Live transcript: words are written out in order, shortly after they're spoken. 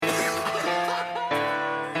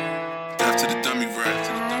to the dummy rap.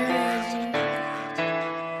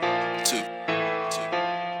 Two.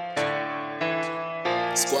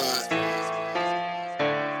 Squad.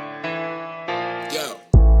 Yo.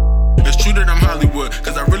 It's true that I'm Hollywood,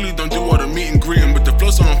 cause I really don't do all the meet and greeting. But the flow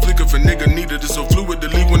so on fleek if a nigga needed it, so fluid to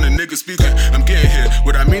leave when the nigga speaking. I'm getting here.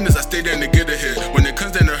 What I mean is I stay there and to get ahead. When it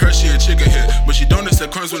comes down to her, she a chicken head. But she don't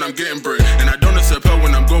accept crumbs when I'm getting bread. And I don't accept her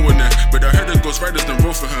when I'm going there. But I heard it goes right as the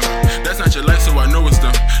road for him. That's not your life, so I know it's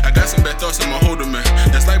done. I got some bad thoughts, I'ma hold them in.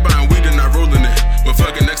 That's like buying weed and not rolling it. But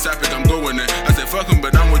fucking next topic, I'm going there. I said fuck him,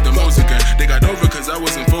 but I'm with the most again. They got over cause I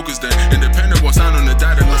wasn't focused then. Independent won't sign on the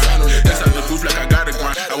dotted line. Inside the booth like I gotta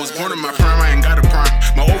grind. I was born in my prime, I ain't got a prime.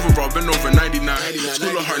 My overall been over 99.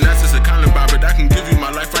 School of hard knocks is a Columbine, but I can give you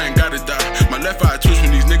my life, I ain't gotta die. My left eye twitch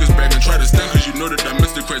when these niggas back and try to stun, cause you know that I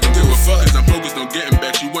missed the craze. Don't give a fuck cause I'm focused on getting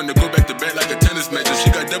back. She wanted to go back to back like a tennis match. If she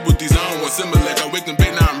got double D's, I don't want similar. I wake them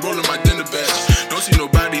bait, now I'm rolling my dinner batch. Don't see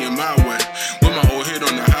nobody in my way, with my old head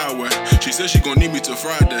on the highway. She said she gon' need me till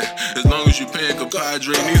Friday. As long as you paying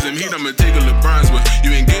compadre, needs some heat, I'ma take a LeBron's way.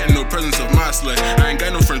 You ain't getting no presence of my slay. I ain't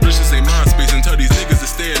got no friends, bitch, this ain't my space. And tell these niggas to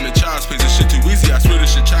stay in the child's place. This shit too easy, I swear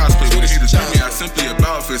this shit child's play. When the haters tell me, I simply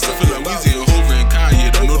about face. I feel like Weezy and Hova and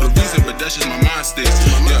Kanye. Don't know the reason, but that's just my mind state.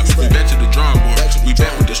 Yeah, we back to the drawing board. We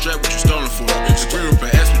back with the strap, what you stalling for? Square up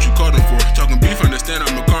and ask what you called him for. Talking beef, understand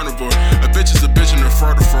I'm a carnivore. A bitch is a bitch and a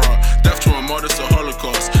fraud of fraud. Death to a martyr, a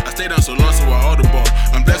holocaust. I stay down so long, so I auto ball.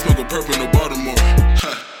 I'm black smoking purple, no Baltimore.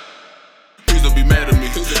 Please don't be mad at me.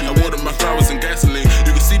 I water my flowers in gasoline.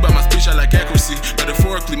 You can see by my speech I like accuracy.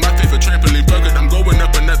 Metaphorically, my favorite trampoline. Fuck it, I'm going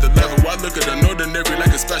up another level. I look at an ordinary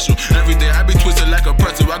like a special. Every day I be twisted like a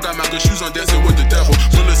pretzel. I got my good shoes on, dancing with the devil.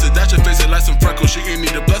 Bullets that your face, it like some freckles. She ain't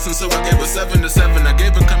need a blessing, so I gave her 7 to 7. I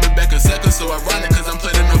gave her coming back in seconds, so ironic, cause I'm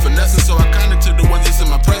planning on finessing. So I kinda to the ones that's in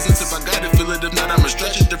my presence. If I got it, feel it. If not, I'ma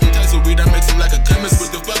stretch it. Different types of weed, I make some like a chemist.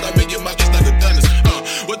 What the fuck, I make your mouth just like a dentist.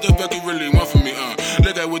 What the fuck you really want from me?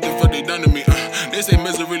 Look at what the fuck they done to me. They say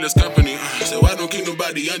miseryless company. So I don't keep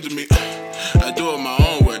nobody under me. I do it my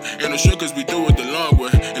own way. Ain't no sugar cause we do it the